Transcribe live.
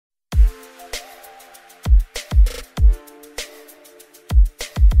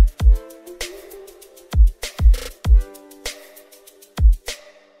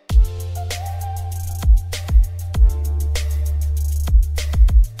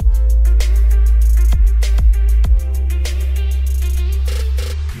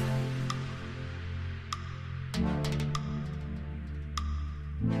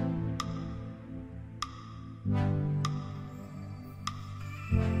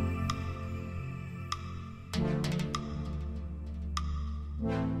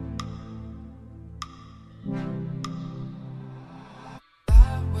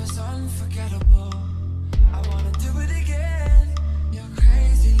That was unforgettable. I wanna do it again. You're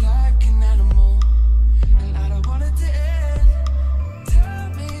crazy like an animal, and I don't want it to end. Tell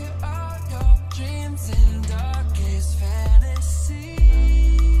me all your dreams and darkest fantasies.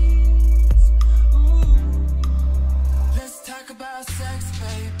 Ooh. Let's talk about sex,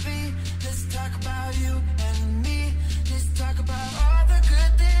 baby. Let's talk about you and me. Let's talk about all the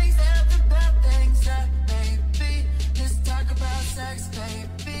good things and the bad things that may be. Let's talk about sex,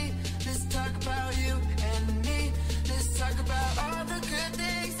 baby. Let's talk about you and me. Let's talk about all the good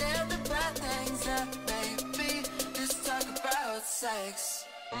things and the bad things that may be. Let's talk about sex.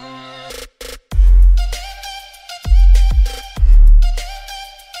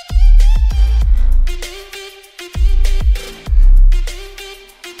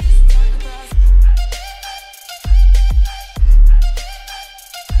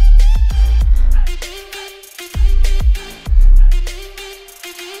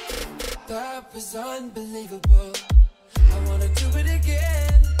 That was unbelievable. I wanna do it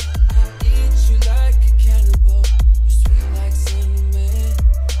again. I'll eat you like a cannibal. You're sweet like cinnamon.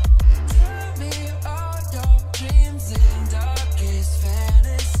 Tell me all your dreams and darkest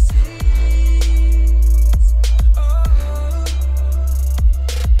fantasies. Oh,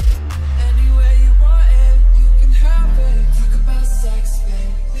 anywhere you want it, you can have it. Talk about sex,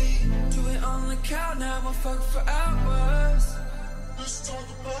 baby. Do it on the count now, we'll fuck for hours. Let's talk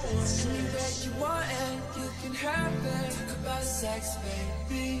about it. Anywhere you want it, you can have it. Talk about sex,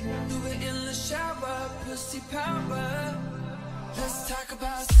 baby. Do it in the shower, pussy power. Let's talk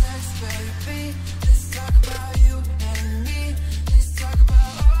about sex, baby. Let's talk about you and me. Let's talk about